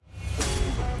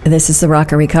This is the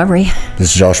Rock of Recovery.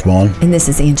 This is Josh Bond. And this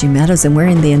is Angie Meadows, and we're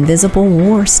in the Invisible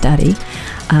War study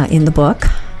in the book.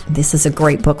 This is a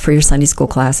great book for your Sunday school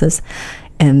classes,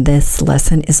 and this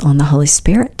lesson is on the Holy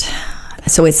Spirit.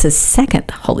 So it's the second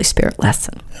Holy Spirit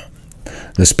lesson.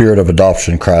 The Spirit of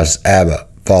adoption cries, Abba,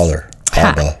 Father.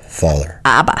 Abba, Father.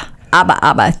 Abba, Abba,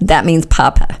 Abba. That means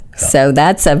Papa. Yeah. So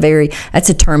that's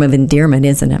a term of endearment,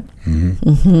 isn't it? Mm-hmm.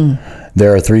 Mm-hmm.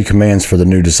 There are 3 commands for the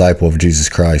new disciple of Jesus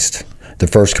Christ. The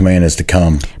first command is to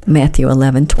come. Matthew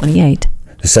 11:28.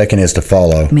 The second is to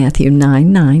follow. Matthew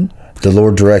 9:9. The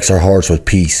Lord directs our hearts with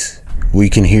peace. We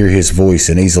can hear His voice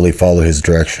and easily follow His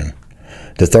direction.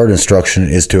 The third instruction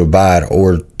is to abide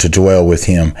or to dwell with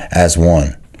Him as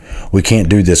one. We can't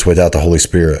do this without the Holy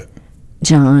Spirit.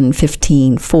 John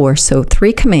 15:4. So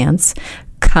 3 commands: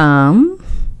 come,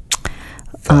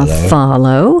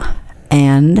 follow,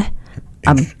 and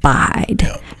abide.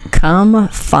 Yeah. Come,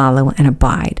 follow, and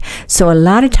abide. So a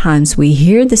lot of times we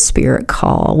hear the Spirit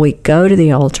call, we go to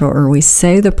the altar, or we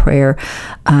say the prayer,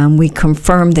 we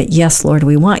confirm that, yes, Lord,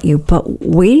 we want you, but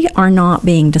we are not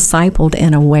being discipled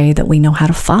in a way that we know how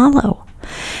to follow.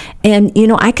 And,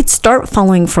 I could start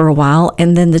following for a while,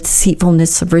 and then the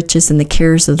deceitfulness of riches and the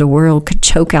cares of the world could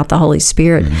choke out the Holy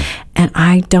Spirit. Mm-hmm. And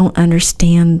I don't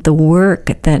understand the work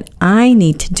that I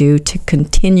need to do to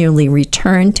continually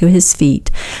return to His feet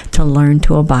to learn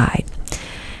to abide.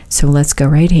 So let's go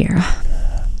right here.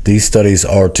 These studies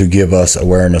are to give us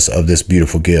awareness of this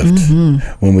beautiful gift.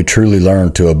 Mm-hmm. When we truly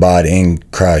learn to abide in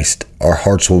Christ, our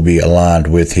hearts will be aligned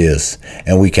with His,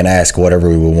 and we can ask whatever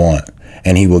we will want,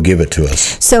 and He will give it to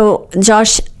us. So,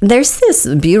 Josh, there's this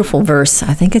beautiful verse,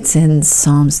 I think it's in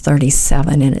Psalms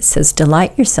 37, and it says,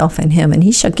 delight yourself in Him, and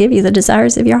He shall give you the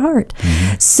desires of your heart.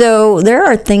 Mm-hmm. So there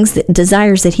are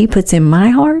desires that He puts in my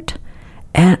heart,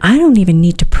 and I don't even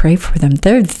need to pray for them.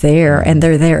 They're there, and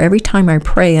they're there every time I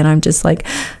pray, and I'm just like,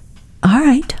 all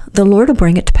right, the Lord will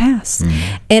bring it to pass.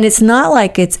 Mm-hmm. And it's not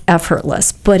like it's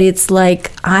effortless, but it's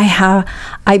like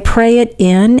I pray it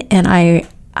in, and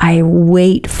I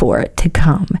wait for it to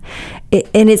come.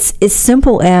 And it's as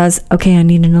simple as, okay, I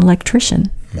need an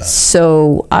electrician. No.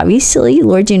 So obviously,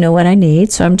 Lord, you know what I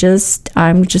need. So I'm just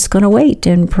going to wait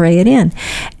and pray it in.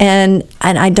 And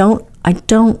I don't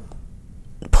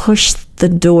push the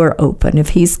door open. If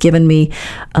He's given me,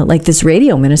 like this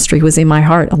radio ministry was in my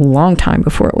heart a long time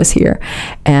before it was here.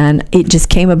 And it just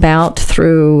came about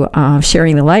through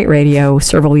Sharing the Light radio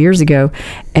several years ago.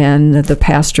 And the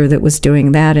pastor that was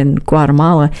doing that in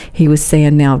Guatemala, he was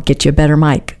saying, now get you a better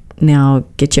mic. Now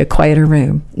get you a quieter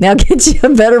room. Now get you a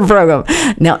better program.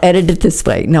 Now edit it this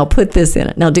way. Now put this in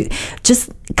it. Now just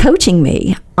coaching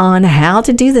me on how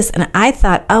to do this. And I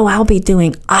thought, I'll be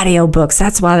doing audiobooks.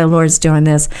 That's why the Lord's doing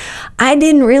this. I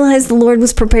didn't realize the Lord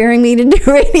was preparing me to do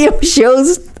radio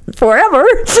shows forever,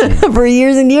 for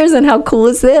years and years. And how cool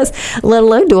is this, let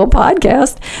alone do a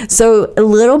podcast? So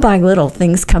little by little,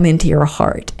 things come into your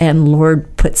heart, and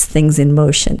Lord puts things in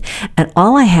motion. And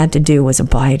all I had to do was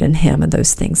abide in Him, and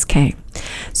those things came.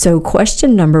 So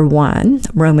question number 1,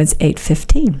 Romans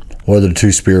 8:15. What are the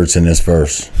 2 spirits in this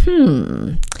verse?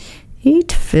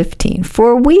 8:15.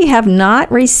 For we have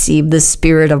not received the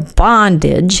spirit of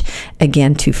bondage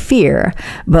again to fear,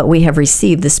 but we have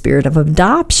received the spirit of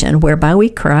adoption, whereby we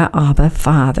cry, Abba,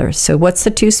 Father. So what's the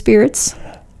 2 spirits?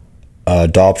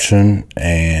 Adoption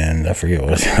and I forget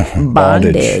what it's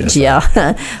bondage.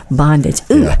 Yeah. Bondage.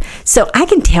 Ooh. Yeah. So I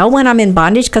can tell when I'm in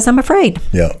bondage because I'm afraid.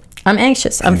 Yeah. I'm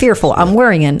anxious. I'm fearful. I'm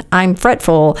worrying. I'm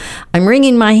fretful. I'm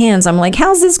wringing my hands. I'm like,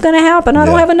 how's this going to happen? I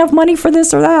don't have enough money for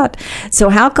this or that. So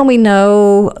how can we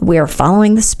know we are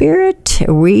following the Spirit?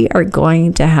 We're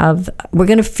going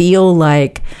to feel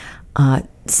like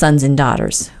sons and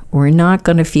daughters. We're not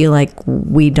going to feel like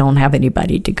we don't have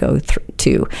anybody to go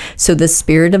to. So the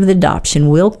spirit of adoption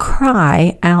will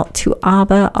cry out to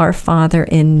Abba, our Father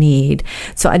in need.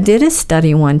 So I did a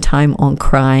study one time on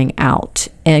crying out.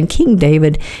 And King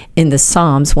David in the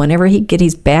Psalms, whenever he'd get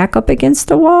his back up against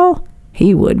the wall,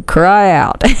 he would cry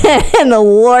out. And the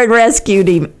Lord rescued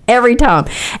him every time.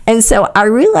 And so I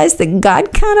realized that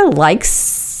God kind of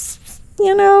likes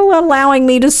allowing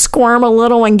me to squirm a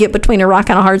little and get between a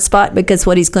rock and a hard spot, because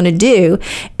what He's going to do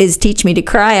is teach me to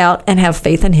cry out and have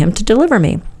faith in Him to deliver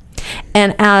me.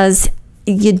 And as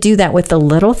you do that with the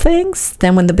little things,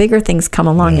 then when the bigger things come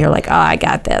along, you're like, I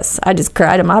got this. I just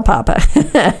cried to my papa.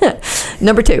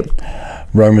 Number 2.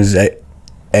 Romans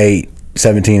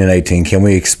 8:17 and 18. Can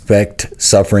we expect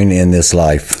suffering in this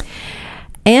life?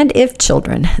 And if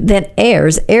children, then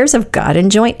heirs, heirs of God,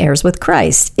 and joint heirs with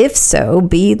Christ. If so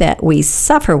be that we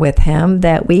suffer with him,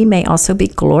 that we may also be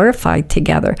glorified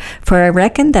together. For I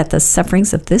reckon that the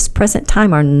sufferings of this present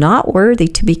time are not worthy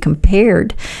to be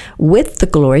compared with the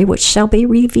glory which shall be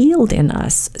revealed in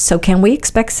us. So can we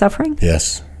expect suffering?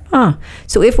 Yes.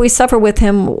 So if we suffer with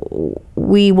him,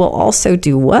 we will also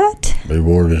do what?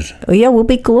 Rewarded. Yeah, we'll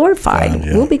be glorified.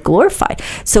 We'll be glorified.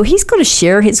 So he's going to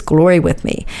share his glory with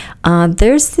me.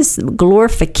 There's this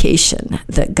glorification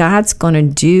that God's going to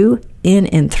do in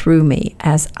and through me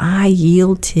as I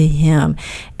yield to him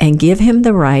and give him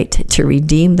the right to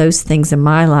redeem those things in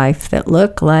my life that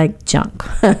look like junk.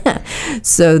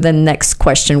 So the next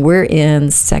question, we're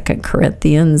in 2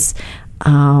 Corinthians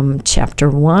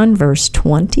chapter 1, verse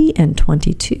 20 and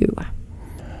 22.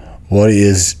 What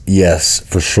is yes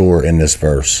for sure in this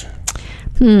verse?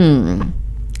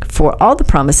 For all the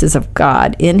promises of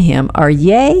God in him are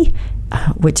yea,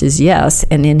 which is yes,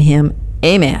 and in him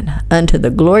amen, unto the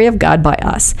glory of God by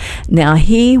us. Now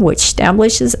he which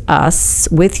establishes us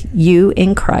with you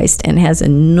in Christ and has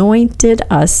anointed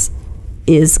us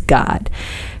is God,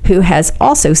 who has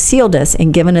also sealed us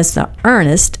and given us the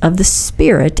earnest of the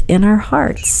Spirit in our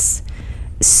hearts.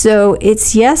 So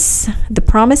it's yes, the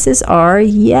promises are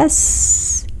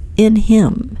yes in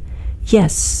him.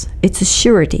 Yes, it's a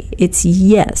surety. It's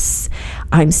yes.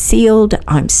 I'm sealed,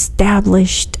 I'm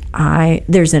established,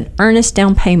 there's an earnest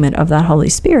down payment of that Holy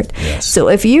Spirit. Yes. So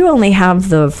if you only have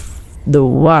the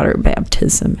water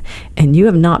baptism and you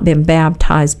have not been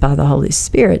baptized by the Holy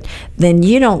Spirit, then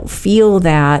you don't feel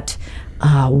that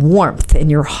warmth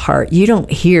in your heart. You don't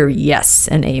hear yes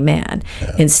and amen.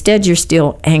 Yeah. Instead, you're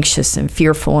still anxious and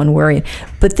fearful and worried.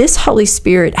 But this Holy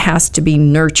Spirit has to be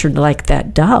nurtured like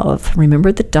that dove.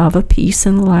 Remember the dove of peace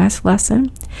in the last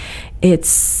lesson?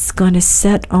 It's going to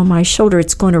set on my shoulder.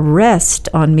 It's going to rest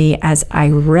on me as I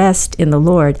rest in the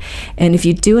Lord. And if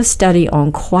you do a study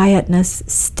on quietness,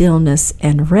 stillness,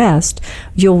 and rest,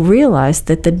 you'll realize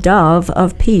that the dove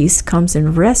of peace comes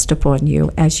and rests upon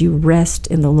you as you rest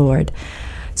in the Lord.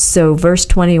 So verse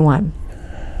 21.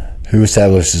 Who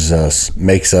establishes us,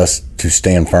 makes us to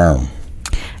stand firm.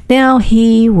 Now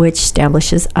he which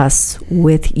establishes us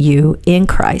with you in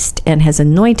Christ and has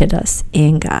anointed us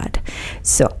in God.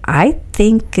 So I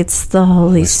think it's the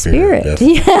Holy Spirit.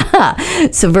 Yeah.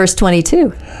 So verse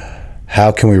 22.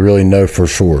 How can we really know for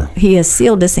sure? He has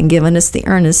sealed us and given us the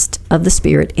earnest of the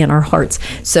Spirit in our hearts.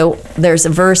 So there's a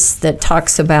verse that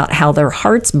talks about how their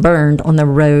hearts burned on the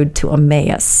road to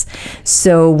Emmaus.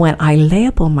 So when I lay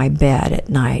up on my bed at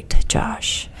night,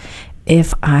 Josh,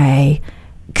 if I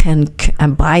can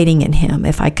abiding in him,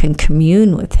 if I can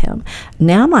commune with him,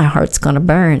 now my heart's going to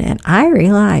burn, and I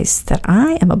realize that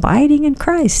I am abiding in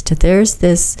Christ. There's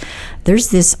this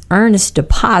earnest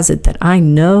deposit that I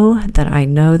know,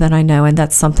 and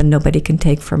that's something nobody can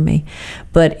take from me.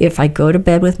 But if I go to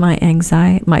bed with my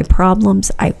anxiety, my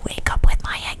problems, I wake up with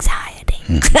my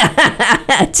anxiety.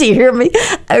 Do you hear me?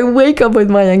 I wake up with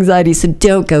my anxiety. So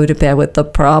don't go to bed with the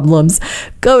problems.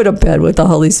 Go to bed with the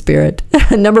Holy Spirit.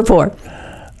 Number 4.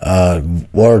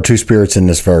 What are two spirits in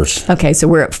this verse? Okay, so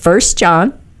we're at 1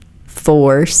 John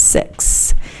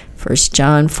 4:6. 1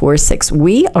 John 4:6.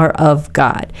 We are of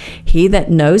God. He that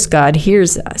knows God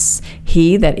hears us.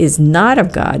 He that is not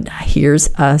of God hears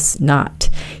us not.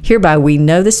 Hereby we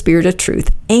know the spirit of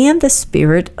truth and the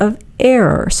spirit of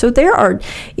error. So there are,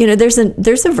 there's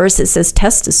a verse that says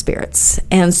test the spirits.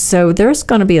 And so there's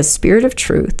going to be a spirit of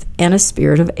truth and a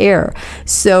spirit of error.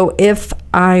 So if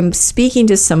I'm speaking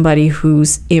to somebody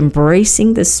who's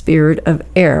embracing the spirit of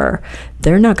error,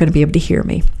 they're not going to be able to hear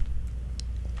me.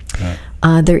 Okay.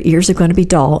 Their ears are going to be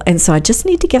dull. And so I just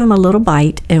need to give them a little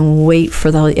bite and wait for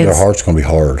their heart's going to be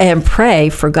hard. And pray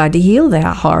for God to heal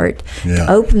that heart,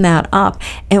 to open that up.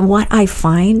 And what I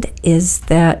find is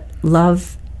that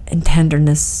love and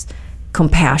tenderness,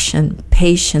 compassion,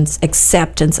 patience,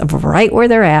 acceptance of right where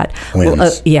they're at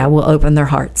will open their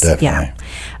hearts. Definitely. Yeah.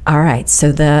 All right.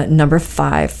 So the number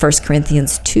 5, 1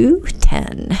 Corinthians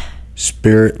 2:10.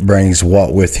 Spirit brings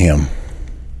what with him?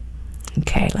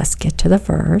 Okay, let's get to the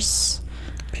verse.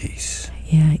 Peace.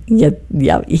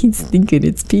 Yeah. He's thinking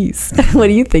it's peace. What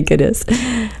do you think it is?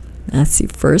 Let's see.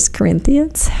 1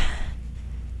 Corinthians,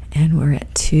 and we're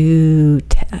at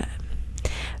 2:10.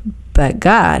 But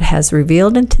God has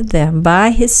revealed unto them by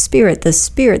his Spirit, the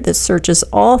Spirit that searches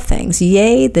all things,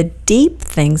 yea, the deep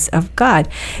things of God.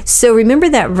 So remember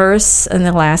that verse in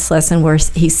the last lesson where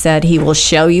he said he will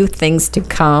show you things to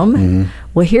come? Mm-hmm.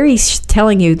 Well, here he's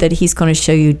telling you that he's going to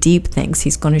show you deep things.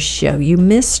 He's going to show you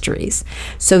mysteries.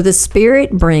 So the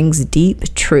Spirit brings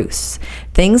deep truths,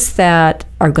 things that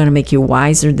are going to make you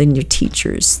wiser than your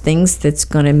teachers, things that's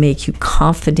going to make you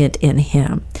confident in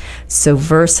him. So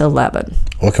verse 11.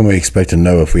 What can we expect to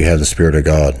know if we have the Spirit of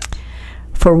God?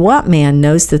 For what man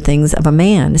knows the things of a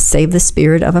man, save the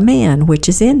spirit of a man which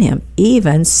is in him?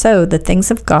 Even so, the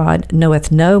things of God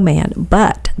knoweth no man,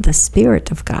 but the Spirit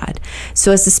of God.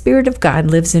 So as the Spirit of God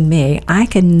lives in me, I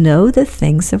can know the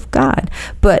things of God.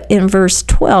 But in verse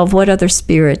 12, what other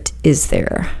spirit is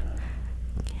there?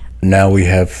 Now we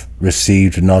have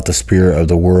received not the spirit of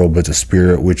the world, but the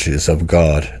Spirit which is of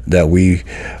God, that we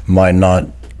might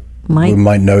know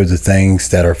the things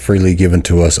that are freely given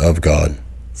to us of God.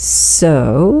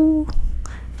 So,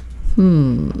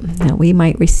 now we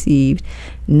might receive.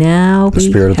 Now the we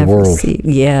spirit of the world. Received.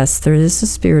 Yes, there is a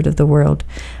spirit of the world,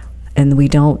 and we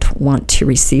don't want to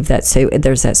receive that. So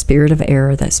there's that spirit of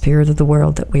error, that spirit of the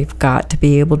world that we've got to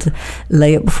be able to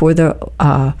lay it before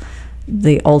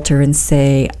the altar and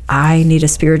say, I need a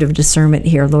spirit of discernment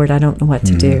here, Lord. I don't know what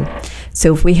to do.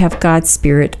 So if we have God's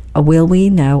Spirit, will we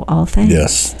know all things?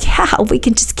 Yes. Yeah, we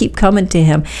can just keep coming to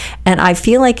him. And I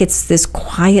feel like it's this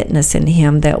quietness in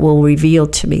him that will reveal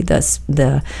to me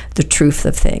the truth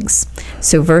of things.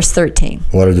 So verse 13.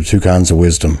 What are the two kinds of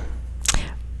wisdom?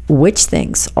 Which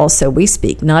things also we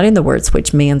speak, not in the words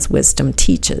which man's wisdom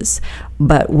teaches,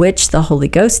 but which the Holy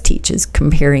Ghost teaches,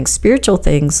 comparing spiritual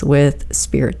things with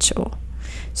spiritual.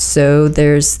 So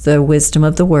there's the wisdom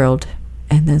of the world,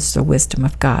 and there's the wisdom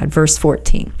of God. Verse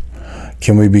 14.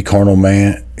 Can the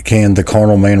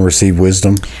carnal man receive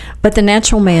wisdom? But the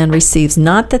natural man receives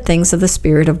not the things of the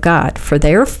Spirit of God, for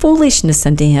they are foolishness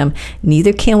unto him,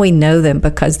 neither can we know them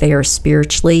because they are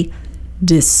spiritually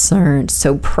discerned.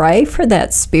 So pray for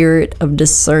that spirit of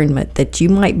discernment, that you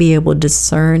might be able to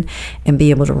discern and be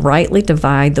able to rightly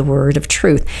divide the word of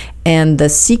truth. And the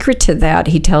secret to that,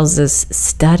 he tells us,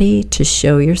 study to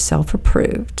show yourself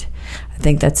approved. I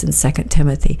think that's in 2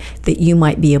 Timothy, that you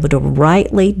might be able to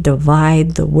rightly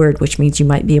divide the word, which means you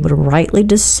might be able to rightly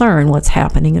discern what's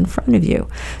happening in front of you.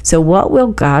 So what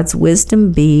will God's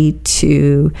wisdom be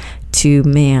to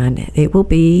man? It will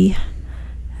be...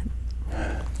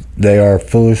 They are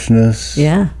foolishness.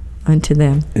 Yeah, unto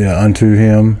them. Yeah, unto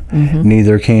him.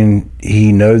 Neither can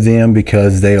he know them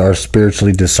because they are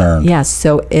spiritually discerned. Yeah,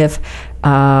 so if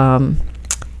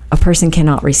a person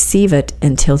cannot receive it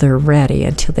until they're ready,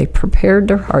 until they prepared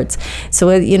their hearts. So,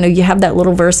 you have that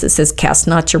little verse that says, cast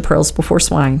not your pearls before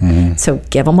swine. So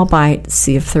give them a bite,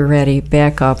 see if they're ready,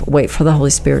 back up, wait for the Holy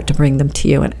Spirit to bring them to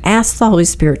you, and ask the Holy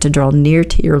Spirit to draw near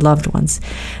to your loved ones,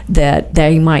 that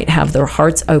they might have their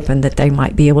hearts open, that they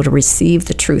might be able to receive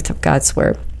the truth of God's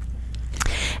word.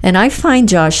 And I find,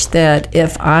 Josh, that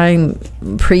if I'm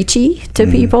preachy to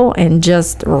people and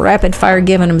just rapid fire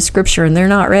giving them scripture and they're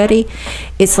not ready,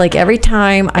 it's like every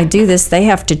time I do this, they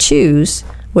have to choose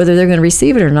whether they're going to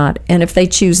receive it or not. And if they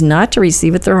choose not to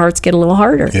receive it, their hearts get a little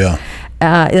harder. Yeah.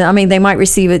 They might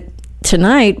receive it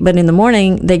tonight, but in the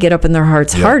morning they get up and their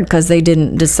heart's hard because they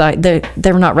didn't decide,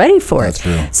 they're not ready for it.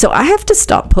 Real. So I have to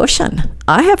stop pushing.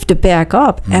 I have to back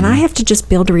up, and I have to just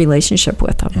build a relationship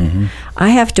with them. I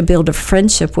have to build a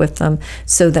friendship with them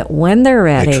so that when they're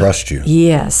ready, they trust you.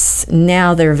 Yes,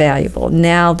 now they're valuable.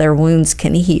 Now their wounds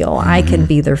can heal. I can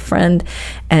be their friend,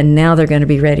 and now they're going to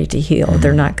be ready to heal.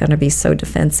 They're not going to be so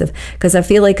defensive, because I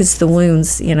feel like it's the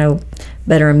wounds,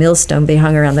 better a millstone be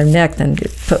hung around their neck than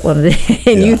put one of the,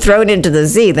 and you throw it into the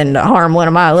sea than to harm one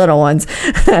of my little ones.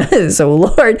 So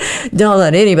Lord, don't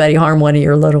let anybody harm one of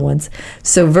your little ones.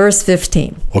 So verse 15.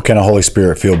 What can a Holy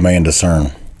Spirit-filled man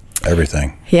discern?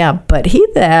 Everything. Yeah, but he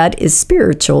that is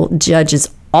spiritual judges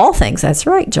all things. That's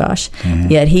right, Josh.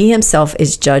 Yet he himself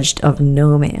is judged of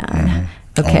no man.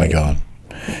 Okay. Oh my God.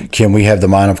 Can we have the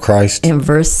mind of Christ? In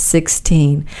verse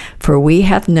 16, for we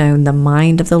have known the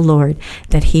mind of the Lord,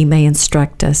 that he may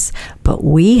instruct us, but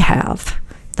we have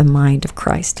the mind of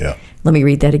Christ. Yeah. Let me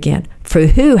read that again. For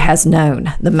who has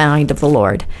known the mind of the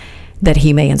Lord, that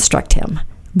he may instruct him?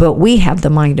 But we have the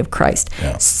mind of Christ.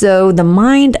 Yeah. So the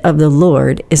mind of the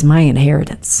Lord is my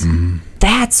inheritance.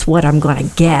 That's what I'm going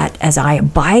to get as I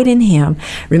abide in him.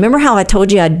 Remember how I told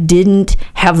you I didn't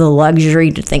have the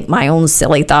luxury to think my own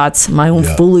silly thoughts, my own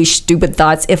foolish, stupid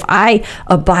thoughts. If I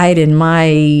abide in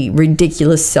my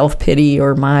ridiculous self-pity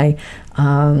or my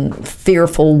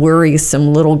fearful,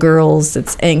 worrisome little girls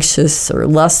that's anxious or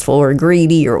lustful or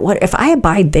greedy or what. If I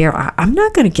abide there, I'm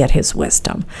not going to get his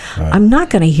wisdom. Right. I'm not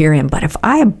going to hear him. But if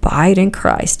I abide in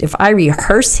Christ, if I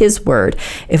rehearse his word,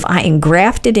 if I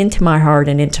engraft it into my heart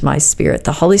and into my spirit,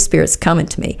 the Holy Spirit's coming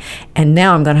to me. And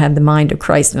now I'm going to have the mind of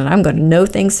Christ, and I'm going to know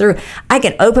things through. I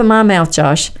can open my mouth,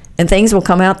 Josh, and things will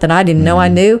come out that I didn't know I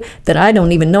knew, that I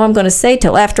don't even know I'm going to say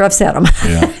till after I've said them.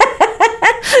 Yeah.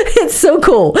 It's so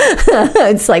cool.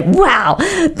 It's like, wow,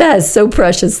 that is so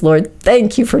precious, Lord.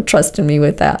 Thank you for trusting me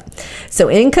with that. So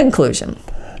in conclusion,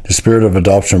 the spirit of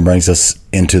adoption brings us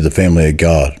into the family of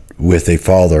God with a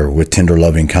father with tender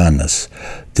loving kindness.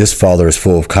 This father is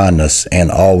full of kindness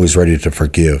and always ready to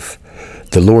forgive.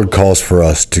 The Lord calls for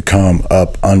us to come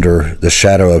up under the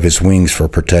shadow of his wings for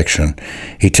protection.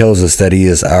 He tells us that he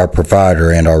is our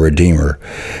provider and our redeemer,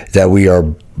 that we are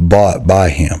bought by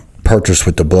him, purchased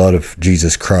with the blood of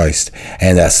Jesus Christ,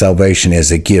 and that salvation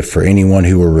is a gift for anyone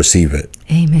who will receive it.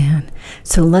 Amen.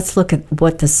 So let's look at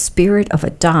what the spirit of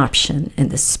adoption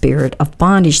and the spirit of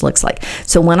bondage looks like.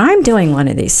 So when I'm doing one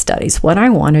of these studies, what I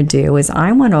want to do is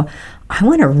I want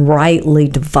to rightly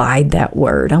divide that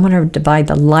word. I want to divide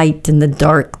the light and the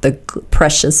dark, the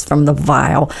precious from the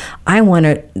vile. I want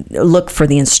to look for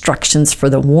the instructions, for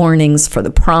the warnings, for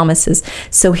the promises.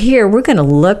 So here we're going to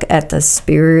look at the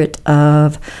spirit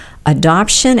of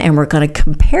adoption, and we're going to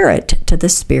compare it to the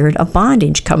spirit of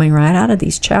bondage coming right out of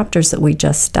these chapters that we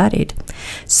just studied.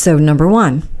 So number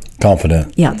one,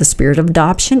 confident. Yeah, the spirit of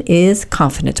adoption is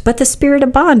confident, but the spirit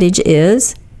of bondage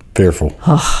is fearful.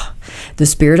 Oh, the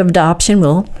spirit of adoption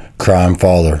will cry and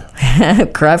father.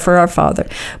 Cry for our father.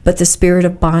 But the spirit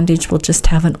of bondage will just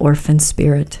have an orphan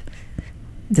spirit.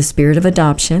 The spirit of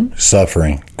adoption,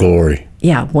 suffering, glory.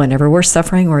 Yeah, whenever we're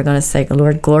suffering, we're going to say,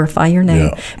 Lord, glorify your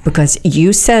name. Yeah. Because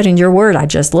you said in your word, I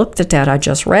just looked at that, I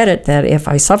just read it, that if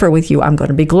I suffer with you, I'm going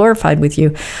to be glorified with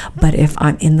you. But if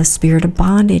I'm in the spirit of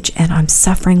bondage and I'm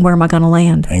suffering, where am I going to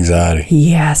land? Anxiety.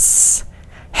 Yes.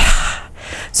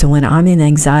 So when I'm in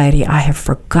anxiety, I have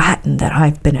forgotten that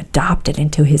I've been adopted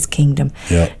into his kingdom.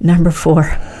 Yep. Number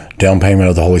 4. Down payment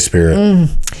of the Holy Spirit.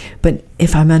 But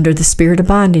if I'm under the spirit of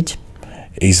bondage,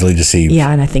 easily deceived. Yeah,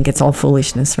 and I think it's all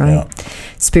foolishness, right? Yeah.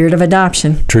 Spirit of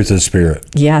adoption. Truth of the Spirit.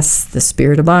 Yes, the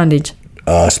spirit of bondage.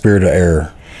 Spirit of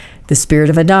error. The spirit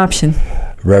of adoption.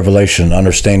 Revelation,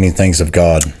 understanding things of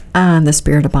God. The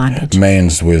spirit of bondage.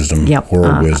 Man's wisdom. Yep.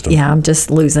 World wisdom. Yeah, I'm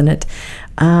just losing it.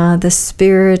 The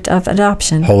spirit of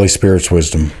adoption. Holy Spirit's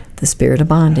wisdom. The spirit of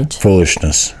bondage.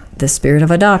 Foolishness. The spirit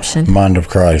of adoption. Mind of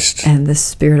Christ. And the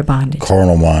spirit of bondage.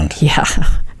 Carnal mind. Yeah.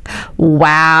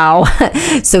 Wow.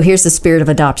 So here's the spirit of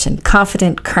adoption.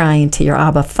 Confident crying to your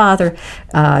Abba Father,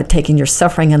 taking your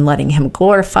suffering and letting him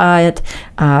glorify it,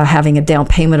 having a down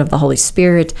payment of the Holy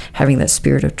Spirit, having the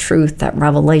spirit of truth, that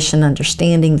revelation,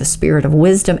 understanding, the spirit of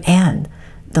wisdom, and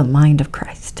the mind of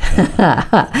Christ.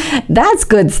 That's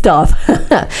good stuff.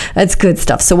 That's good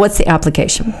stuff. So what's the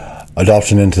application?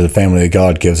 Adoption into the family of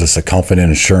God gives us a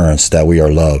confident assurance that we are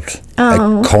loved.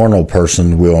 Oh. A carnal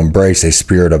person will embrace a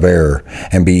spirit of error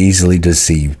and be easily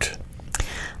deceived.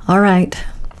 All right.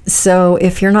 So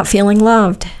if you're not feeling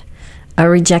loved,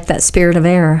 reject that spirit of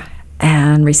error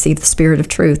and receive the spirit of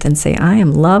truth and say, I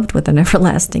am loved with an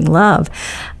everlasting love.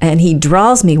 And he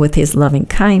draws me with his loving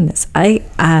kindness. I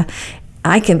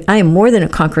am more than a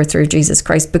conqueror through Jesus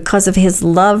Christ because of his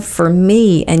love for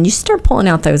me. And you start pulling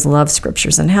out those love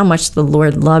scriptures and how much the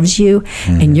Lord loves you,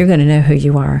 and you're going to know who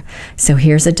you are. So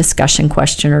here's a discussion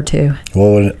question or two.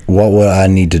 What would I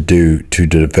need to do to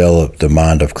develop the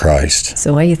mind of Christ?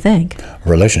 So what do you think?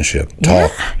 Relationship.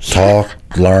 Talk,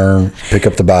 learn, pick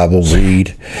up the Bible,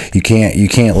 read. You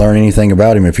can't learn anything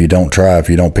about him if you don't try, if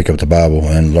you don't pick up the Bible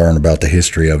and learn about the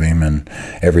history of him and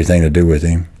everything to do with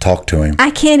him. Talk to him.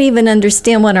 I can't even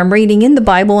understand what I'm reading in the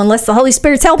Bible unless the Holy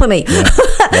Spirit's helping me. Yeah,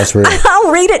 that's right.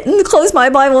 I'll read it and close my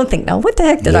Bible and think, now what the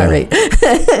heck did I read?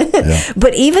 Yeah.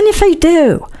 But even if I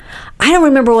do, I don't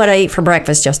remember what I ate for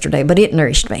breakfast yesterday, but it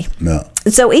nourished me. No.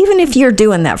 So even if you're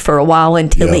doing that for a while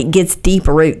until it gets deep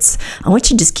roots, I want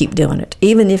you to just keep doing it.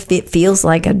 Even if it feels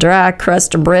like a dry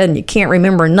crust of bread and you can't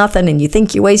remember nothing and you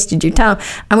think you wasted your time,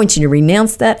 I want you to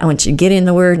renounce that. I want you to get in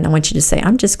the Word, and I want you to say,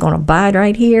 I'm just going to abide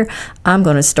right here. I'm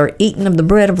going to start eating of the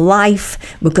bread of life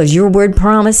because your Word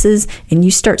promises, and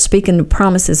you start speaking the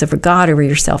promises of God over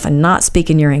yourself and not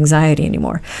speaking your anxiety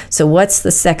anymore. So what's the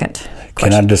second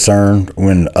question? Can I discern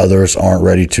when others aren't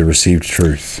ready to receive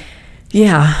truth?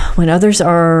 Yeah, when others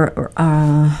are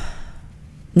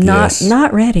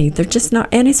not ready. They're just not,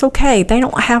 and it's okay. They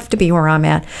don't have to be where I'm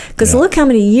at. Because look how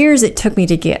many years it took me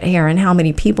to get here and how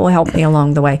many people helped me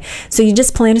along the way. So you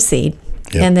just plant a seed.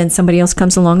 Yep. And then somebody else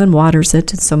comes along and waters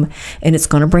it, and it's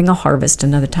going to bring a harvest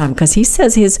another time, because he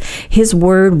says his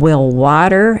word will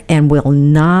water and will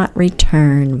not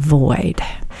return void.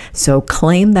 So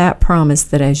claim that promise,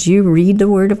 that as you read the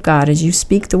word of God, as you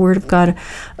speak the word of God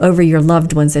over your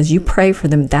loved ones, as you pray for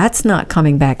them, that's not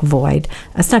coming back void.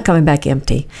 That's not coming back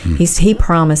empty. He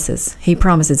promises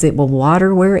it will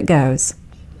water where it goes.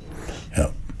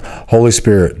 Yep. Holy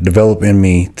Spirit, develop in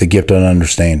me the gift of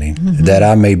understanding, that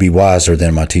I may be wiser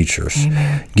than my teachers.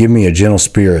 Amen. Give me a gentle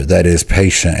spirit that is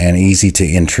patient and easy to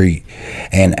entreat,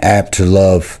 and apt to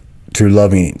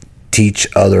loving teach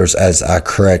others as I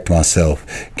correct myself.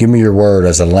 Give me your word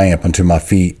as a lamp unto my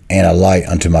feet and a light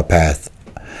unto my path.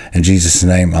 In Jesus'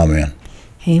 name, amen.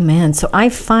 Amen. So I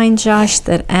find, Josh,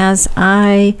 that as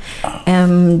I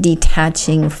am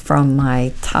detaching from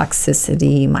my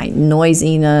toxicity, my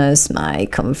noisiness, my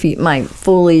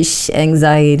foolish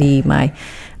anxiety,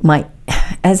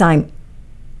 as I'm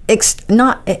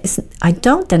I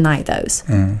don't deny those,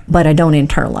 but I don't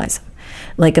internalize them.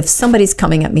 Like if somebody's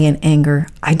coming at me in anger,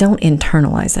 I don't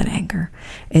internalize that anger.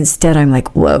 Instead, I'm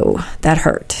like, whoa, that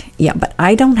hurt. Yeah, but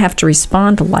I don't have to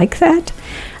respond like that.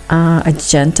 A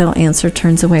gentle answer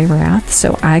turns away wrath,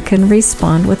 so I can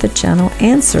respond with a gentle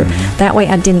answer. That way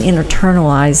I didn't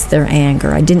internalize their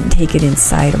anger. I didn't take it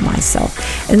inside of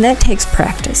myself. And that takes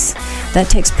practice. That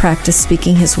takes practice,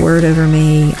 speaking his word over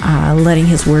me, letting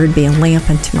his word be a lamp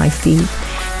unto my feet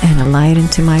and a light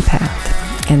unto my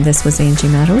path. And this was Angie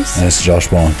Meadows. And this is Josh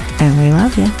Bond. And we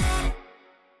love you.